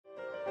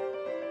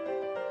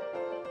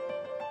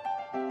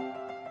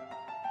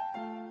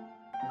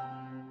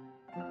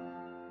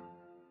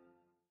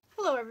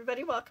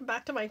everybody, welcome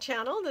back to my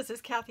channel. This is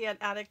Kathy at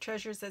Attic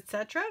Treasures,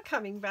 etc.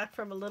 Coming back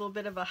from a little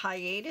bit of a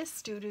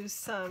hiatus due to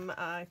some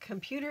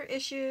computer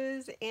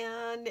issues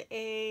and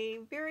a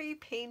very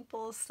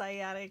painful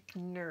sciatic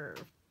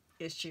nerve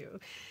issue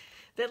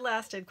that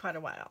lasted quite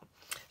a while.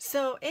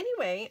 So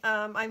anyway,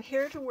 I'm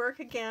here to work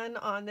again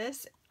on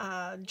this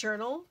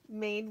journal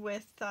made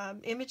with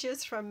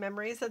images from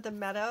Memories of the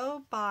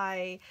Meadow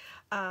by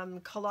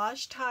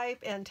CollageType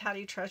and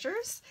Tania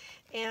Treasures,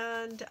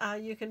 and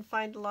you can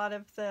find a lot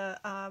of the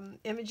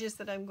images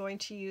that I'm going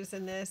to use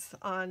in this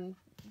on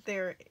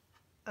their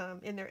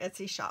in their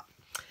Etsy shop.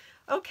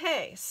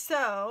 Okay,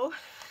 so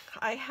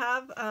I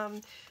have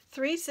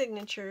 3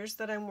 signatures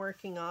that I'm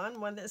working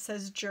on. One that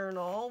says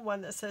journal,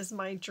 one that says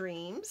my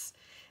dreams,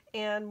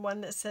 and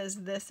one that says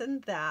this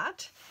and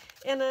that.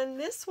 And on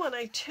this one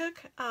I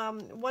took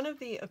one of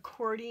the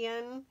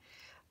accordion,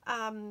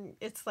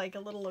 it's like a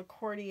little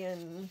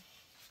accordion,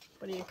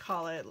 what do you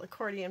call it,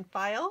 accordion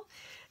file.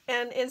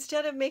 And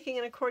instead of making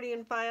an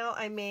accordion file,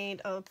 I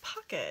made a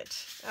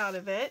pocket out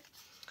of it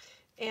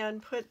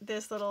and put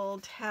this little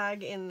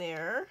tag in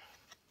there.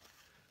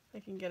 I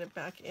can get it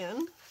back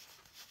in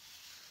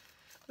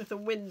with a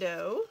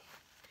window,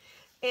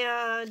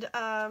 and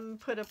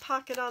put a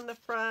pocket on the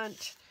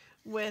front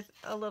with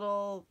a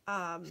little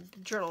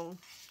journal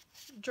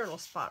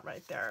spot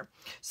right there.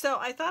 So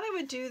I thought I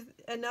would do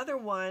another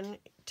one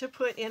to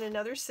put in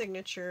another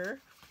signature.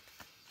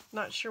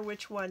 Not sure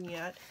which one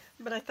yet,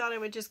 but I thought I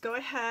would just go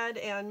ahead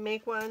and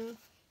make one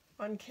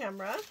on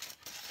camera,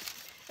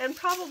 and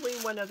probably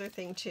one other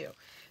thing too.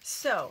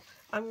 So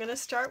I'm going to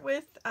start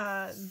with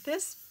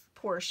this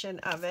portion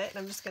of it, and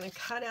I'm just going to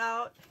cut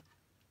out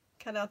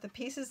the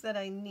pieces that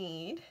I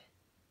need.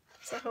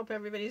 So I hope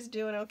everybody's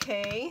doing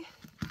okay.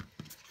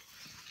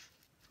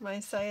 My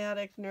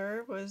sciatic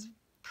nerve was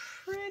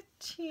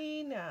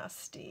pretty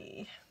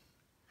nasty.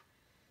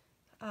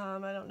 I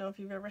don't know if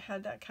you've ever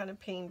had that kind of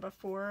pain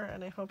before,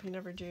 and I hope you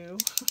never do.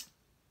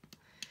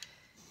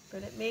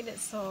 But it made it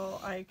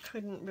so I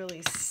couldn't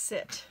really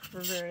sit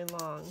for very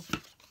long.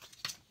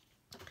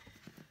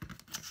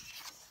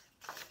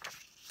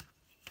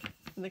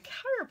 And the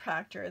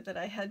chiropractor that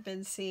I had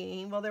been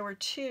seeing, well, there were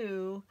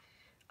 2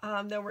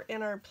 that were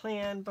in our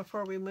plan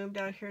before we moved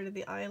out here to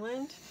the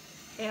island.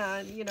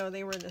 And, you know,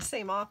 they were in the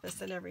same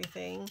office and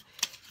everything.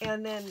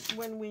 And then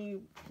when we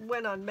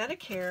went on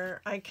Medicare,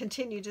 I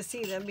continued to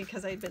see them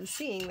because I'd been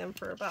seeing them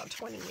for about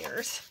 20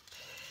 years.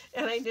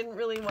 And I didn't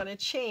really want to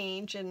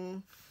change.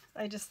 And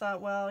I just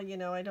thought, well, you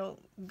know, I don't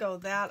go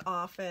that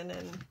often.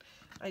 And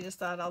I just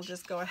thought I'll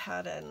just go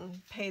ahead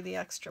and pay the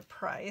extra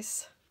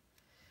price.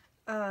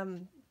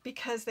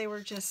 Because they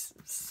were just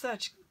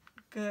such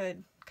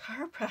good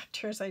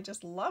chiropractors. I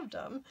just loved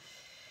them.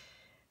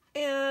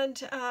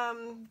 And,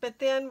 but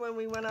then when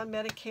we went on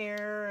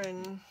Medicare,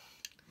 and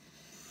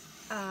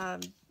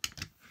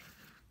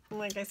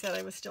like I said,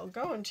 I was still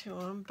going to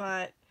them,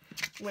 but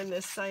when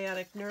this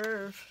sciatic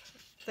nerve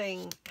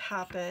thing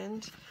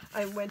happened,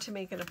 I went to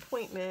make an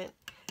appointment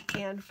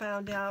and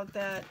found out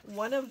that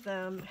one of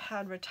them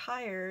had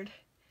retired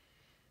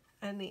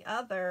and the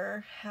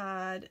other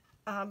had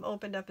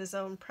opened up his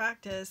own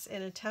practice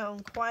in a town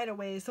quite a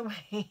ways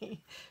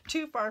away.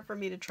 Too far for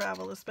me to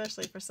travel,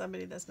 especially for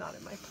somebody that's not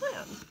in my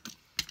plan.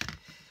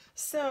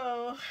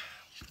 So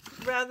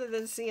rather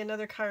than see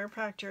another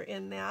chiropractor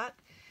in that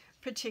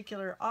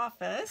particular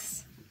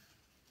office,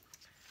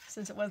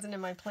 since it wasn't in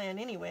my plan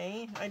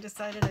anyway, I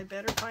decided I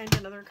better find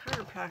another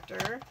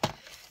chiropractor.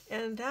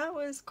 And that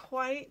was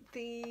quite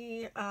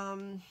the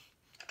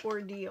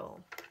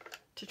ordeal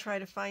to try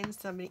to find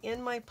somebody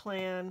in my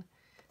plan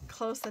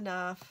close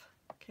enough.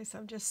 Okay, so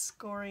I'm just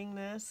scoring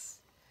this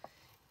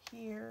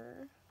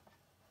here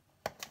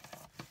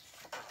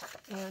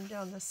and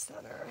down the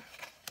center.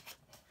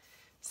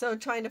 So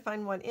trying to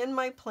find one in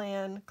my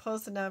plan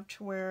close enough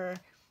to where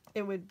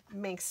it would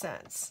make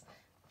sense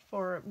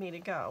for me to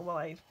go. Well,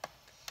 I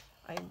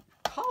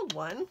called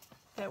one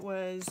that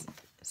was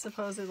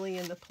supposedly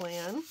in the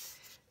plan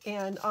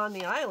and on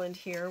the island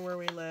here where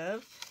we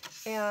live,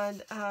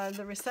 and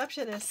the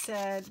receptionist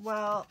said,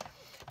 well,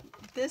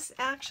 this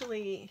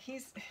actually,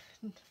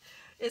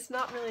 it's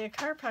not really a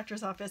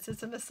chiropractor's office,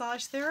 it's a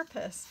massage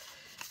therapist.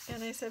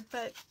 And I said,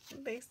 but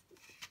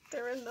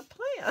they're in the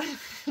plan.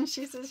 And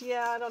she says,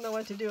 yeah, I don't know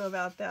what to do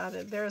about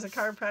that. There's a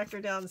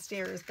chiropractor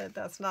downstairs, but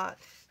that's not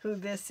who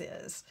this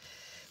is.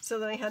 So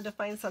then I had to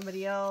find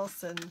somebody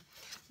else, and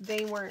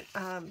they weren't,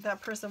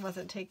 that person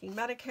wasn't taking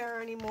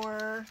Medicare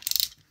anymore.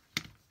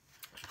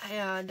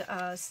 And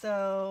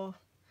so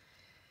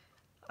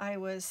I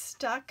was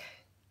stuck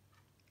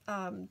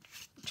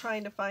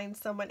trying to find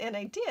someone, and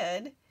I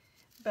did,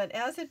 but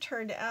as it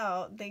turned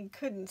out, they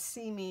couldn't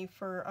see me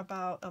for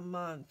about a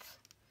month,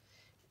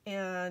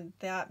 and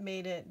that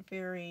made it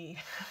very,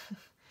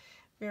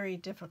 very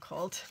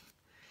difficult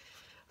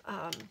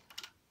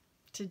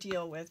to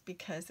deal with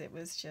because it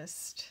was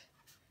just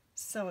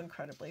so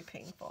incredibly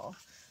painful.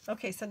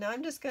 Okay, so now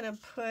I'm just going to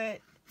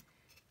put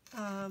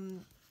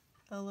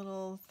a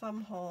little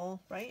thumb hole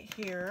right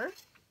here.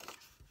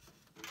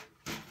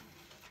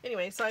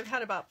 Anyway, so I've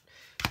had about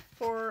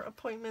 4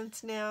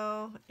 appointments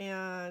now,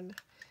 and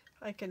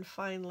I can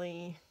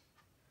finally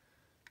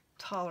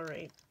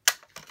tolerate.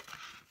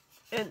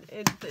 And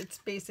it's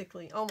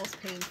basically almost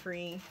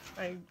pain-free.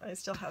 I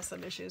still have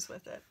some issues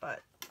with it, but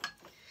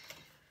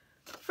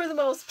for the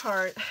most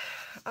part,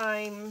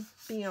 I'm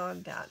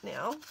beyond that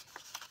now.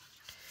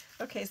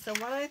 Okay, so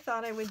what I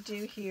thought I would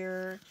do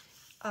here,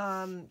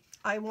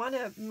 I want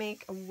to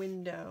make a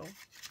window,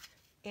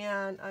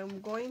 and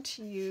I'm going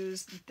to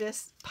use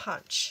this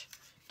punch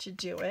to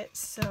do it.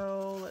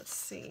 So let's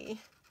see.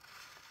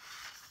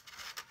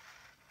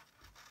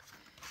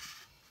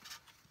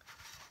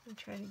 I'm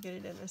trying to get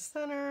it in the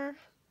center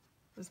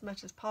as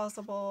much as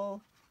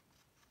possible.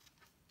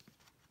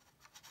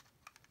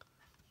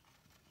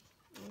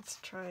 Let's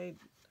try.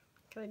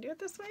 Can I do it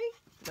this way?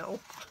 No.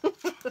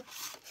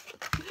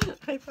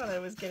 I thought I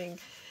was going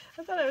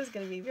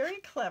to be very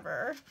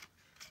clever,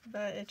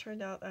 but it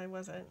turned out I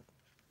wasn't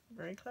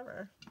very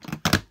clever.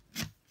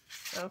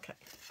 Okay,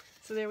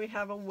 so there we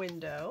have a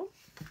window.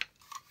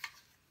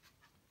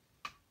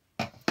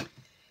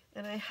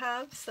 And I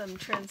have some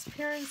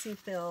transparency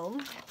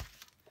film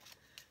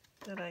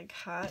that I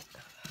cut.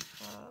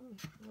 I'll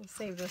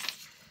save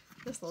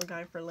this little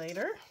guy for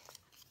later.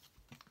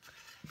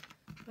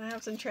 I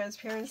have some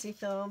transparency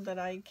film that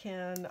I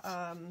can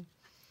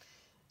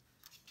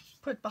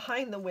put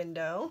behind the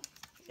window,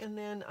 and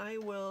then I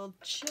will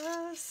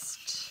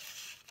just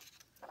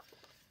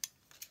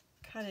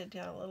cut it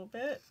down a little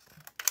bit.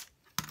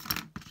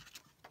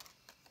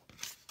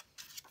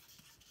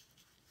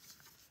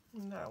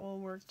 And that will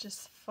work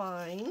just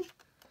fine.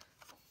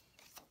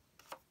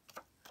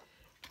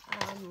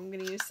 I'm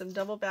going to use some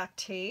double back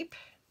tape.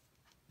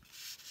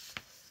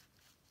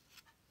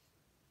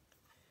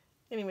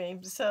 Anyway,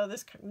 so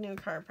this new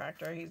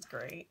chiropractor, he's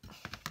great.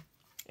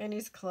 And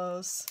he's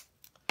close.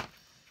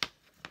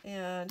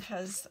 And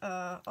has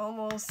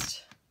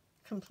almost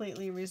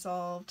completely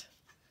resolved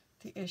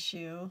the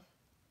issue.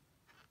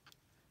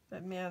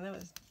 But man,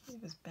 it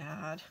was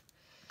bad.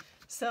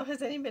 So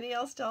has anybody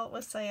else dealt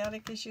with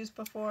sciatic issues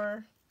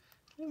before?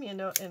 Leave me a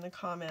note in the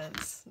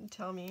comments and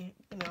tell me,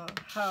 you know,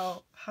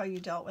 how you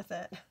dealt with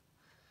it.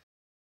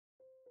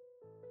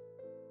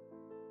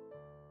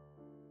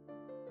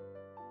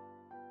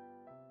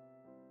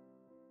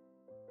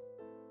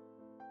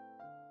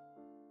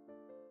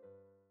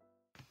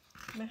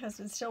 My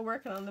husband's still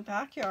working on the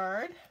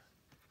backyard.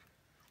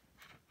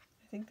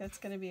 I think that's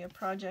going to be a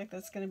project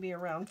that's going to be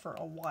around for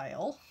a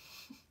while.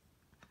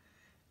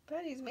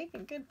 But he's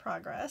making good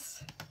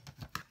progress.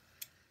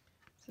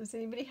 So does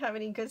anybody have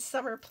any good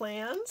summer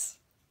plans?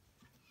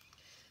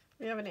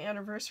 We have an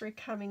anniversary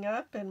coming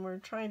up and we're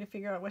trying to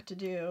figure out what to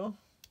do.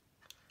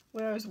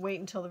 We always wait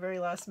until the very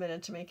last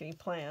minute to make any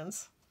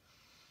plans.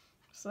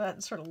 So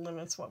that sort of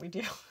limits what we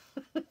do.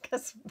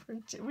 Because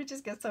we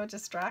just get so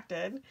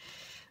distracted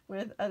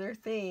with other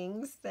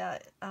things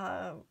that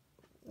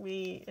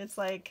it's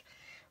like,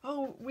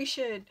 oh, we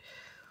should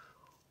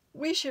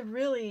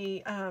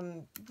really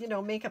you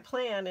know, make a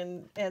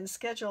plan and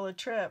schedule a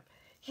trip.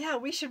 Yeah,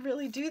 we should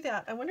really do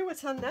that. I wonder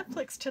what's on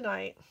Netflix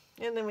tonight.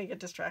 And then we get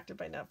distracted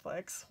by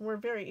Netflix. We're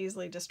very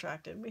easily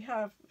distracted. We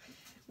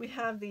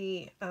have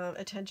the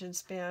attention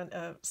span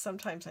of,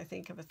 sometimes I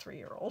think, of a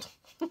 3-year-old.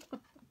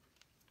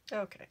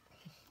 Okay,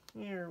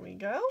 here we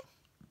go.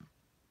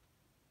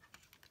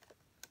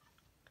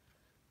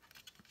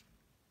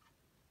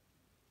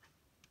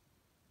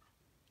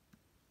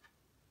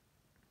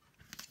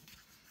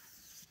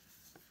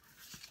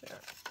 There.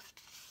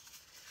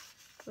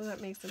 So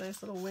that makes a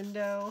nice little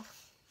window.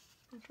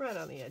 It's right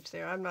on the edge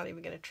there. I'm not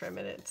even going to trim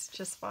it. It's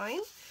just fine.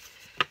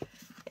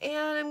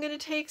 And I'm going to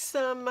take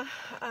some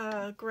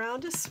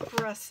ground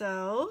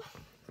espresso.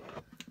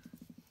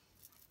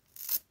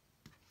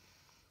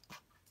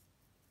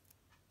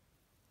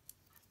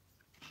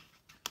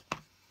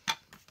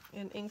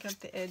 And ink up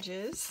the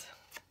edges.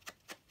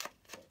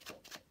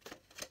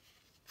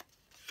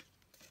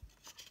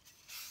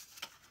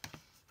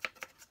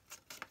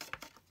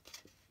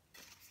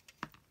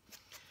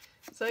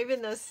 So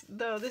even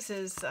though this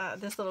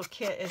little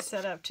kit is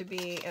set up to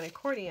be an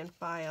accordion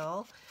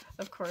file,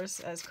 of course,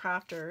 as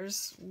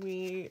crafters,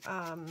 we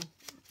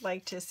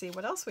like to see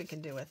what else we can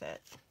do with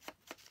it.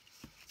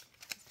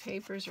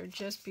 Papers are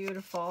just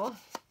beautiful.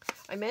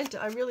 I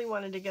really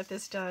wanted to get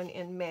this done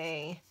in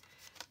May,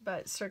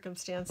 but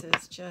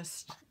circumstances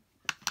just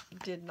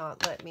did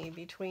not let me,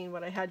 between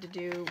what I had to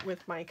do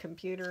with my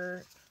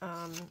computer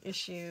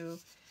issue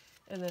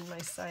and then my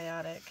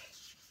sciatic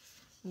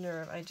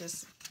nerve. I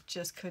just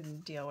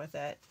couldn't deal with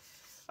it.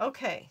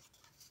 Okay,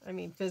 I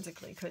mean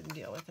physically couldn't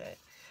deal with it.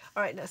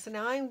 All right, so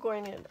now I'm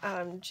going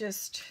to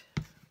just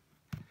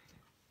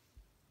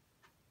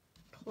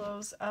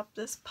close up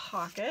this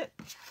pocket.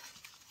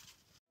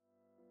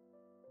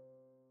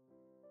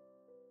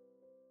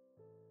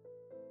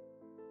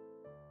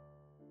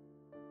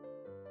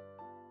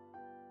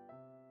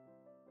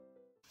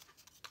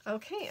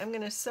 Okay, I'm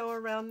going to sew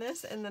around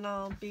this and then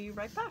I'll be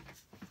right back.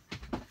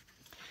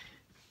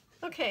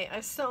 Okay,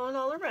 I've sewn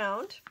all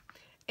around,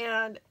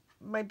 and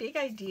my big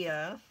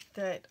idea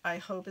that I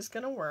hope is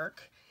going to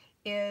work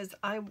is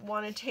I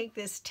want to take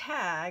this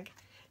tag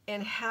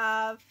and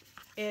have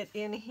it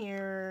in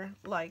here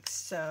like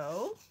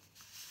so.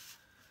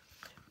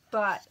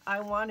 But I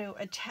want to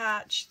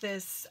attach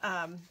this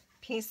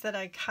piece that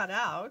I cut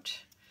out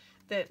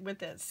with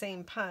that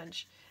same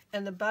punch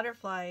and the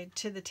butterfly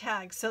to the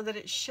tag so that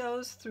it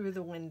shows through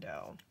the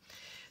window.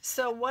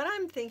 So what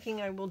I'm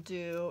thinking I will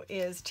do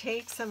is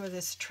take some of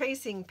this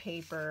tracing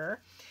paper,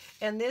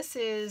 and this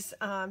is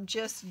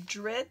just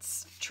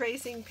Dritz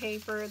tracing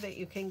paper that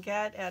you can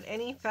get at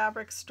any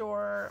fabric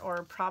store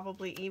or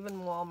probably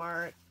even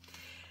Walmart.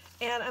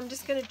 And I'm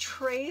just going to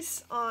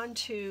trace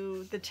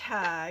onto the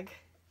tag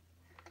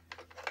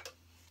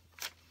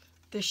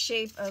the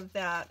shape of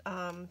that,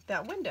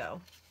 that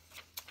window.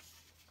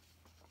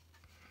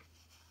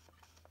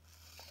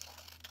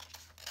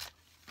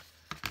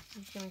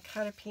 I'm just going to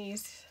cut a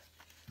piece,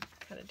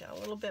 cut it down a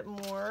little bit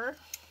more.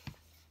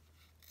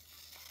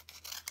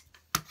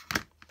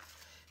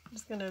 I'm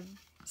just going to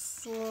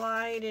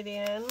slide it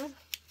in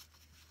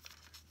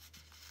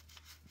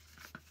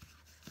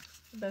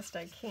the best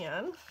I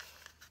can.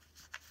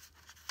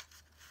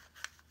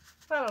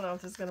 I don't know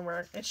if this is going to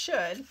work. It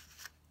should.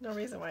 No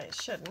reason why it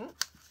shouldn't.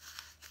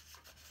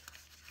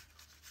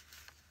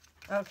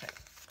 Okay,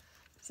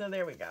 so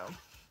there we go.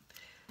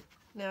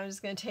 Now I'm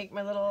just going to take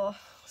my little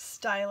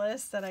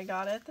stylus that I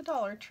got at the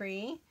Dollar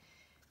Tree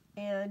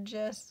and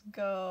just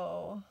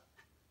go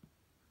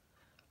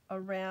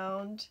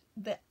around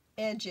the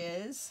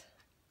edges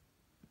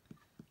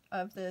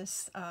of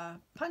this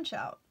punch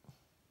out.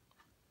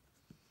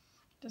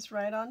 Just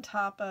right on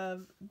top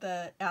of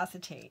the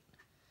acetate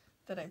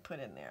that I put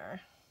in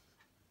there.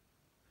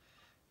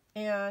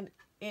 And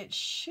it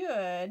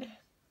should,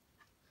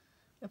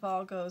 if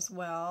all goes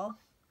well,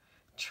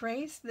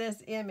 trace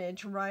this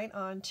image right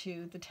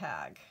onto the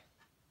tag.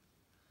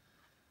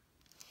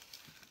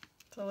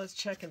 So let's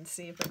check and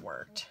see if it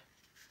worked.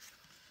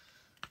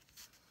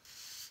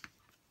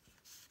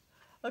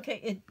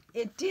 Okay,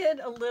 it did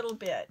a little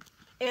bit,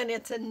 and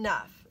it's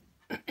enough.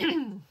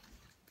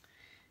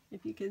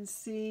 If you can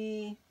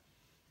see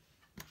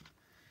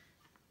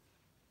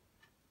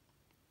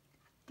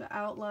the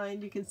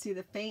outline, you can see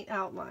the faint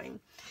outline.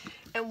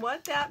 And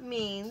what that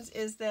means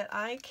is that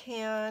I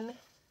can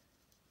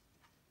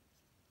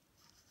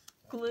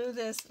glue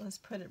this, let's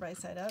put it right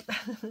side up,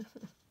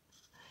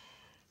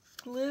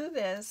 glue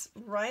this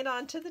right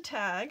onto the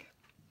tag,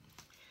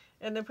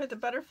 and then put the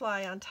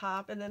butterfly on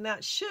top, and then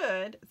that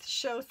should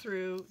show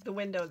through the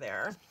window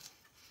there.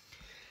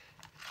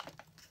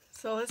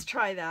 So let's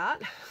try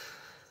that.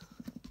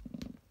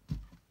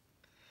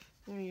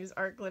 I'm going to use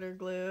art glitter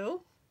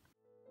glue.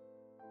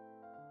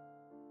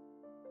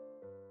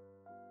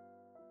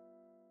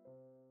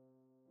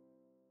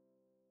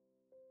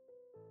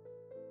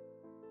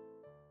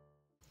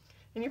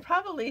 And you're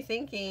probably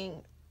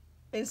thinking,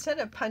 instead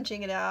of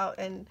punching it out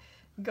and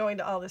going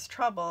to all this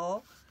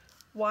trouble,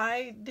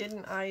 why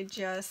didn't I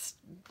just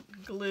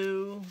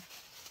glue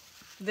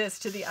this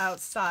to the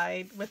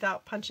outside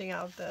without punching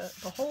out the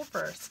hole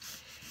first?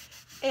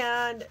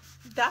 And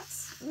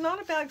that's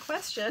not a bad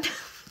question.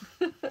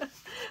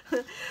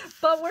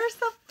 But where's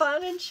the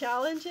fun and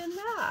challenge in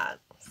that?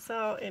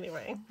 So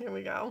anyway, here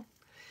we go.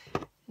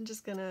 I'm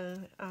just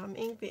gonna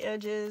ink the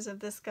edges of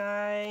this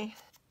guy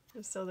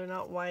just so they're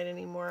not white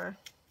anymore.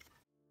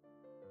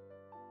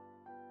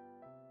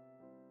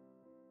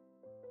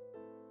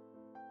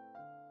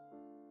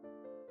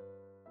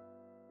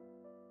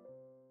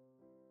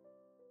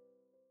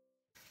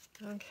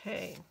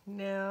 Okay,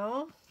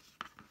 now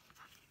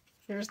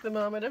here's the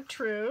moment of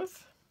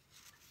truth.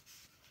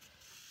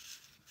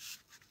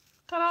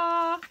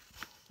 Ta-da!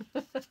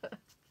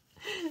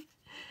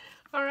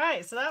 All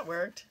right, so that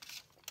worked.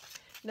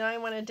 Now I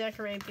want to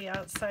decorate the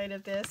outside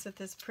of this with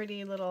this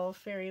pretty little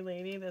fairy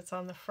lady that's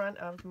on the front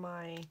of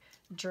my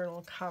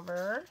journal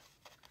cover.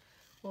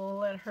 We'll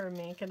let her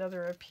make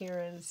another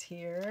appearance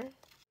here.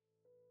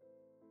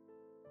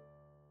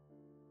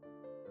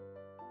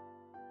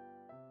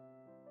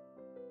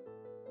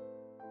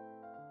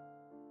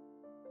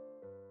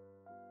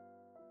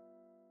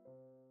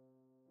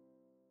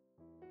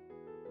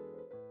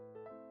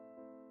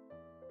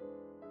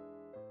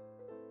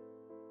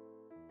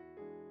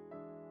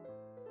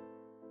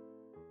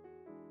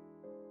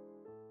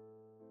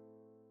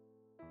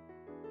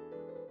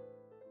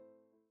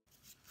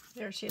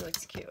 There, she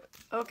looks cute.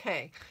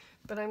 Okay,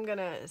 but I'm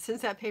gonna,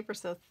 since that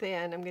paper's so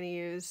thin, I'm gonna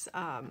use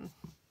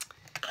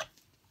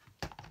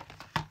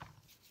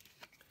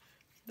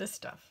this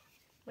stuff,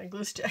 my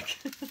glue stick,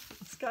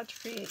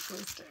 Scotch-free glue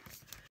stick.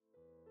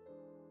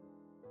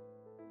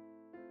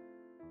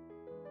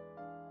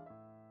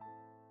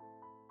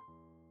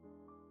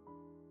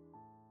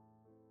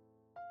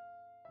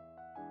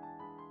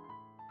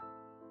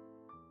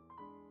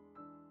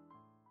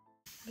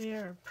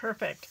 There,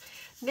 perfect.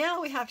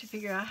 Now we have to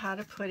figure out how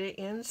to put it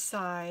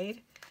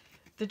inside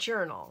the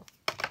journal.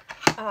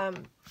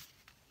 But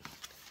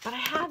I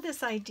had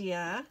this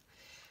idea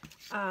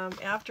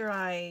after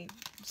I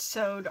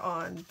sewed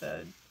on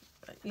the,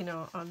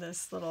 on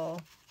this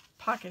little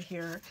pocket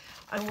here,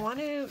 I want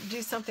to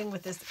do something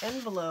with this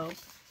envelope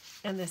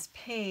and this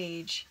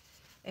page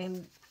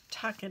and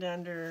tuck it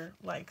under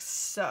like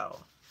so.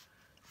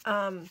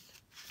 And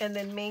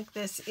then make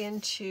this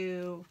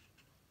into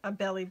a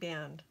belly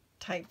band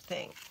type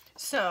thing.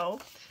 So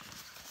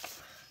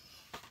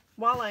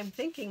while I'm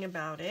thinking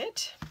about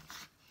it,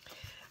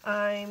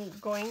 I'm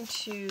going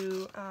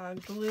to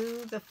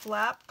glue the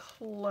flap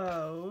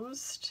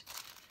closed.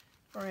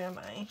 Or am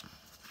I?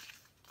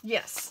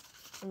 Yes,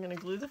 I'm going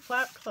to glue the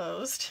flap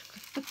closed.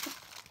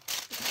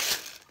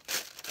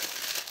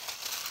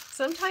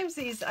 Sometimes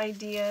these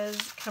ideas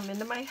come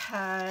into my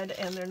head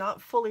and they're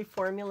not fully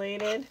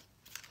formulated.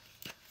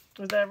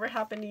 Does that ever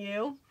happen to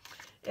you?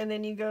 And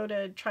then you go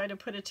to try to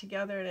put it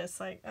together and it's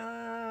like,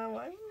 well,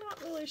 I'm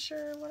not really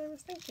sure what I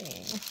was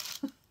thinking.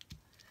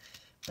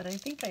 But I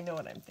think I know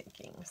what I'm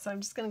thinking. So I'm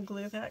just going to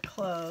glue that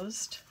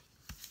closed.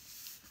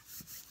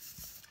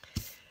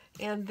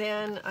 And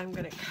then I'm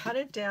going to cut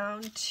it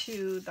down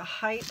to the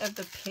height of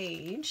the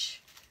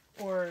page,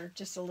 or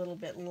just a little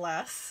bit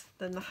less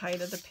than the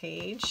height of the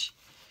page,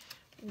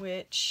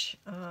 which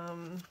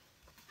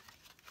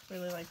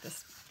really like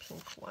this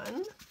pink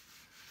one.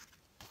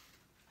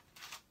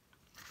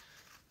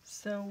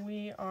 So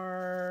we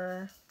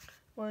are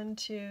 1,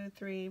 2,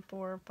 3,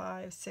 4,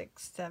 5,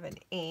 6, 7,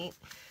 8.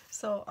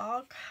 So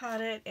I'll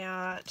cut it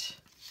at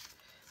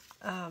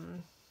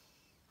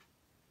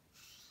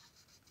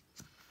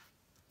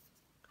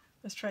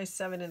let's try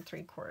 7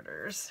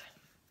 3/4.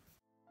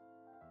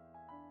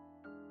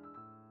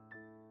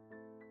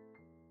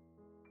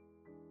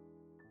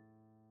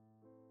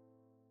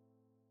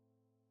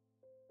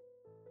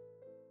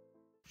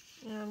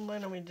 And why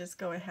don't we just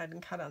go ahead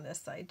and cut on this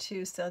side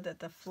too, so that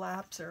the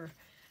flaps are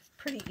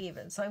pretty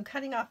even. So I'm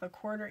cutting off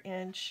 1/4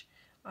 inch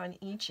on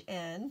each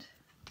end.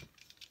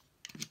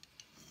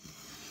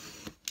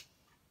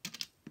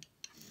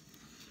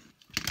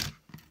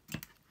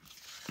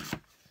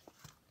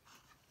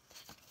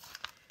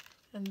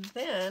 And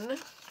then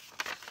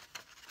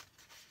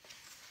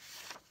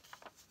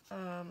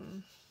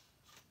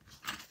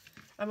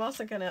I'm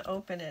also going to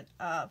open it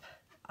up.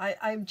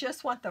 I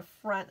just want the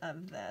front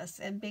of this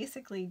and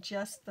basically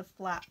just the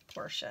flap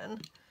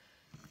portion.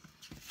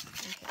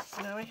 Okay,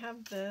 so now I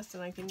have this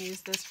and I can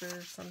use this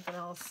for something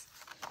else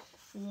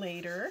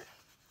later.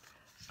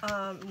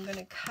 I'm going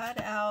to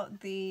cut out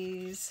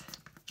these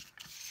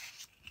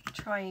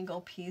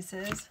triangle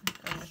pieces.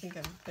 I think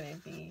I'm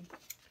going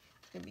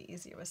to be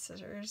easier with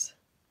scissors.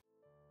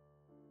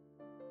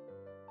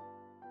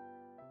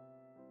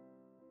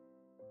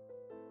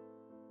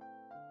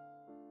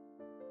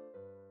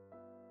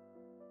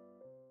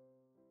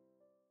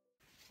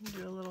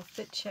 Do a little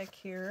fit check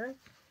here,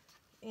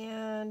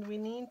 and we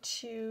need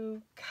to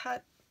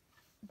cut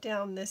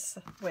down this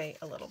way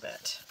a little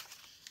bit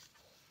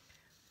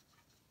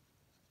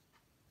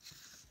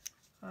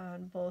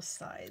on both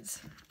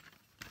sides.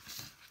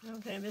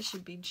 Okay, this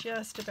should be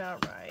just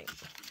about right.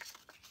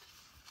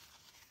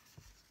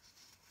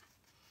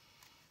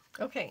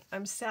 Okay,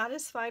 I'm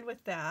satisfied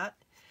with that,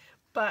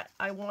 but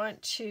I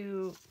want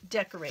to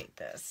decorate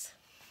this.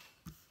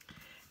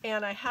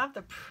 And I have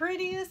the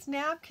prettiest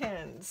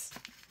napkins.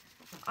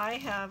 I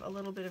have a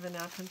little bit of a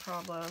napkin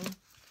problem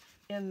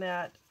in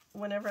that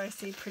whenever I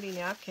see pretty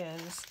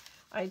napkins,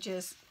 I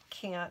just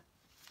can't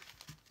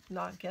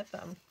not get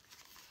them.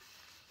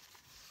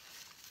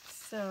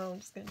 So I'm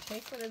just going to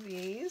take one of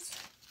these.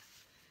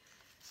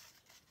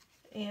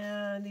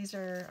 And these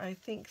are, I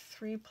think,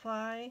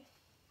 3-ply.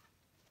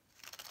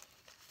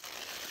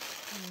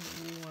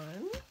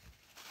 One.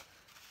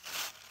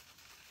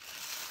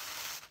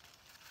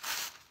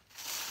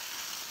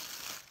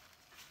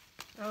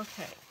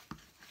 Okay.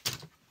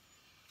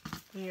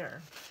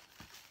 Here.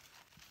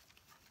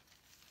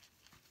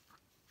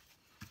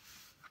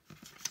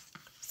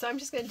 So I'm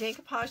just going to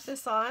decoupage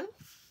this on.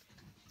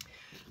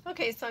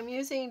 Okay, so I'm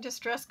using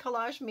Distress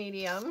Collage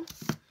Medium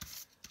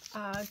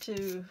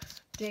to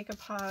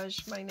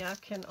decoupage my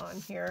napkin on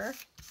here.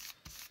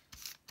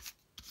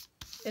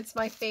 It's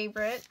my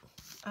favorite.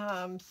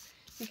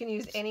 You can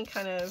use any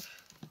kind of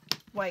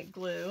white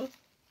glue,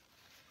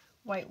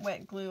 white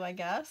wet glue, I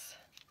guess.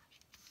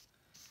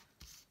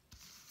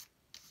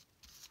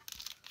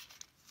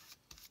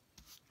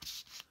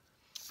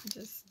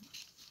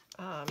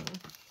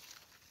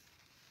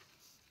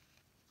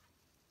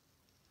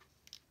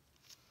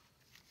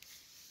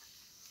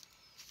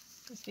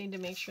 Just need to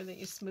make sure that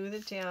you smooth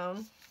it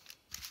down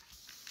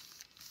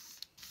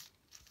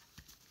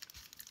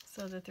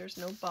so that there's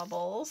no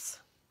bubbles.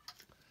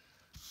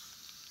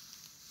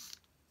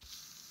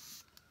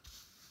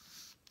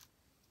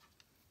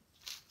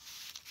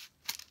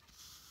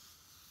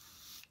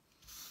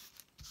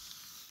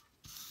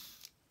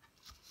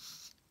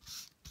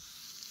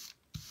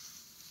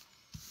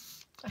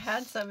 I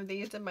had some of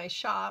these in my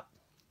shop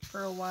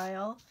for a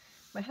while.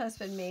 My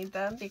husband made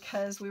them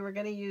because we were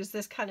going to use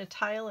this kind of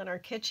tile in our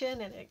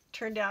kitchen, and it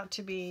turned out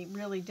to be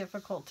really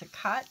difficult to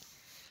cut.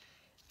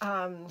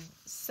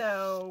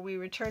 So we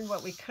returned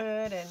what we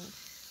could, and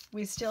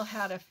we still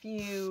had a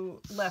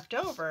few left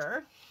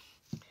over.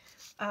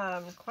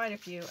 quite a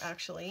few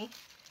actually.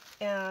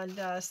 And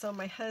so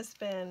my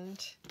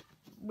husband,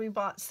 we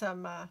bought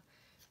some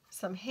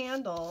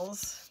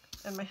handles,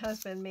 and my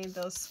husband made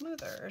those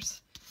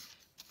smoothers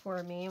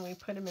for me, and we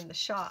put them in the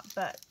shop,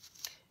 but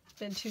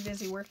been too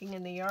busy working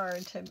in the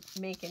yard to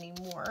make any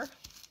more.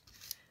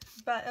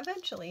 But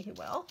eventually he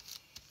will.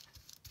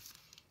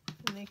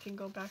 And they can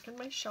go back in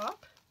my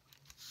shop.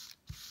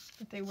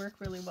 But they work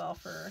really well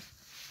for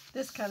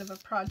this kind of a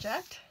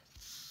project.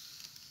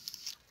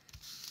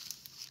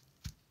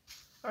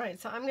 Alright,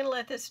 so I'm going to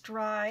let this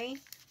dry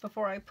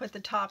before I put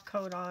the top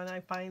coat on. I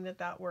find that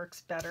that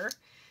works better.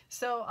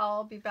 So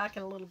I'll be back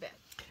in a little bit.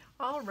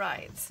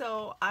 Alright,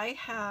 so I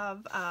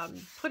have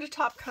put a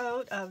top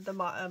coat of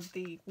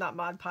the not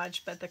Mod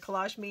Podge, but the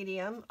Collage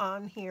Medium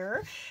on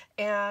here,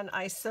 and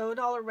I sewed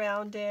all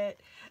around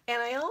it,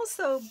 and I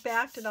also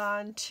backed it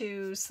on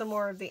to some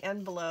more of the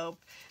envelope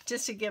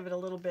just to give it a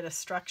little bit of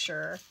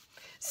structure.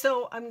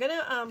 So I'm going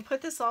to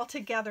put this all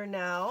together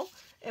now,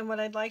 and what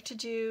I'd like to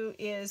do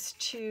is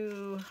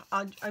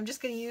I'm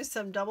just going to use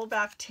some double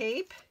back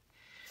tape.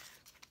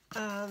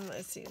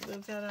 Let's see,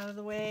 move that out of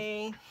the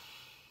way.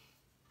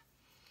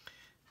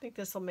 I think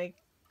this will make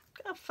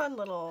a fun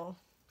little,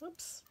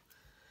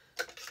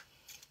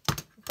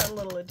 fun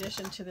little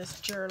addition to this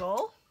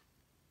journal.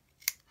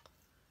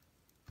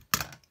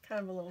 Kind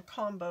of a little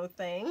combo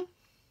thing.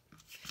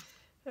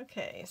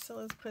 Okay, so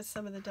let's put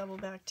some of the double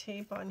back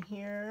tape on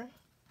here.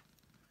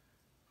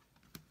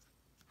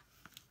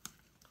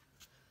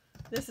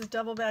 This is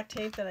double back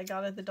tape that I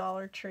got at the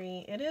Dollar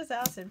Tree. It is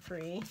acid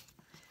free,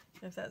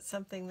 if that's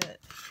something that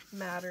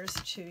matters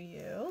to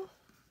you.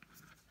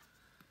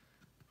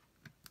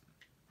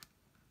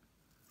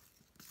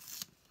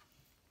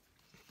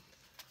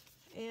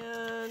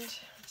 And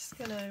I'm just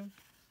going to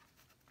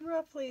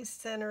roughly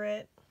center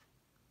it.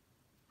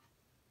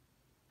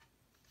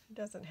 It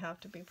doesn't have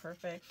to be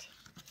perfect.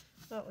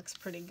 That looks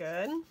pretty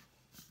good.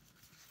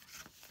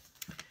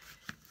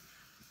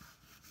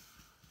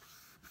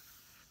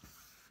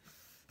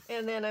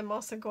 And then I'm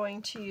also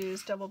going to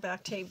use double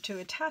back tape to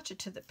attach it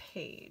to the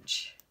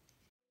page.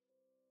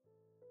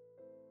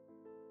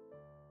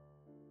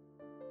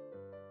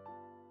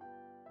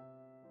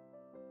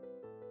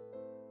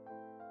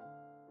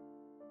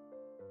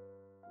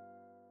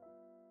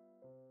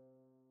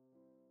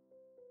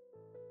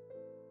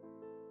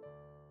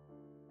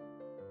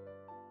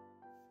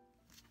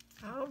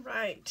 All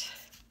right,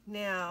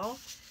 now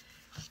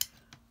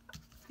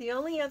the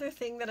only other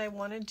thing that I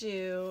want to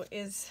do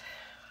is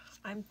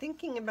I'm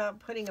thinking about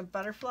putting a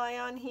butterfly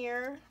on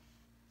here,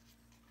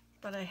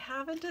 but I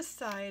haven't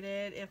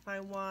decided if I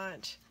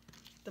want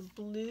the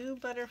blue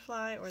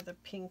butterfly or the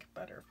pink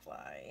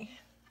butterfly. I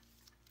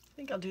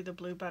think I'll do the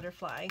blue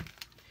butterfly.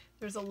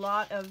 There's a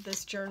lot of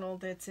this journal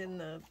that's in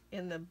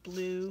the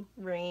blue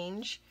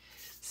range,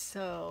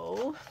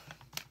 so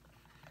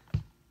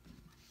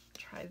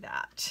try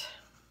that.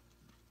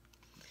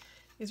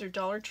 These are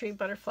Dollar Tree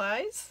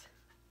butterflies.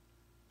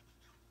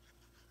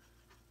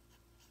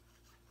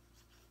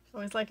 I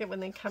always like it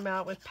when they come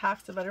out with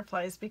packs of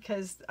butterflies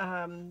because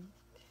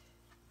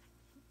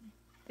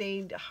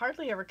they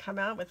hardly ever come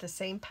out with the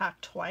same pack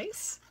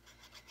twice.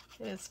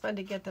 And it's fun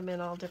to get them in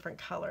all different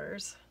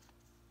colors.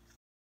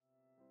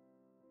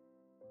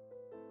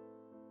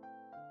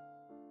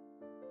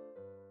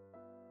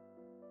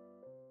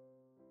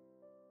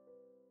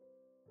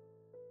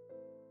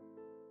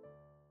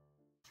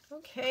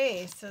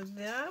 Okay, so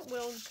that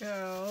will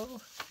go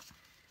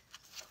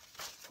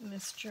in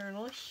this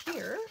journal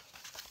here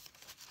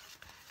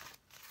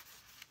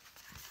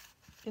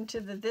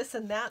into the this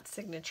and that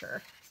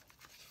signature.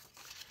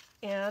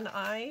 And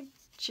I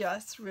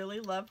just really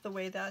love the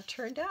way that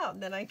turned out.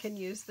 And then I can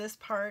use this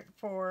part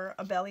for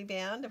a belly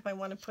band if I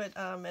want to put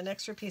an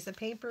extra piece of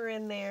paper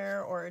in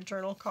there, or a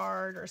journal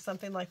card or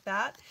something like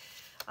that.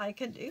 I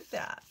can do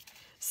that.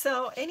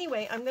 So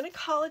anyway, I'm going to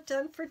call it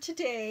done for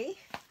today.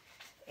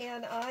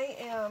 And I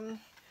am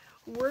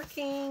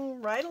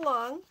working right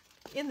along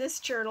in this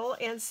journal,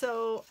 and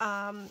so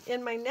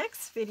in my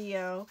next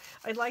video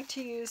I'd like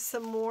to use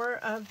some more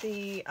of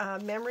the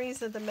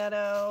Memories of the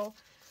Meadow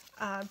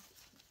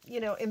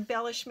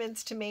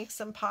embellishments to make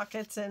some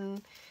pockets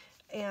and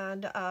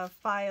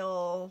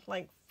file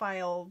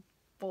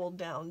fold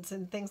downs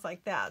and things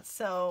like that.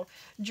 So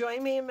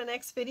join me in my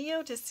next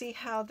video to see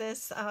how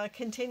this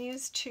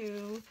continues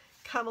to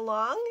come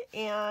along,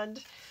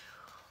 and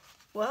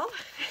well,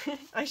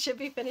 I should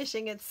be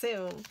finishing it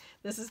soon.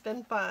 This has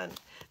been fun.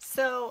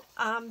 So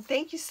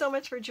thank you so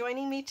much for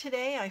joining me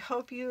today. I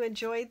hope you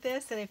enjoyed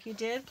this, and if you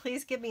did,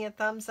 please give me a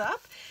thumbs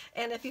up.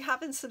 And if you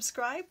haven't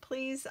subscribed,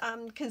 please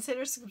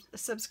consider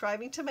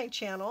subscribing to my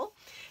channel.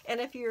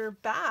 And if you're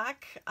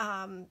back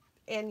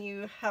and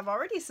you have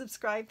already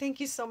subscribed,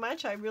 thank you so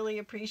much. I really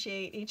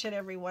appreciate each and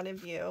every one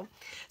of you.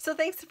 So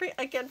thanks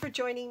again for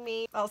joining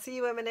me. I'll see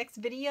you in my next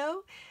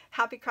video.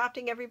 Happy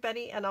crafting,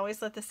 everybody, and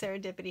always let the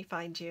serendipity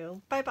find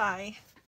you. Bye-bye.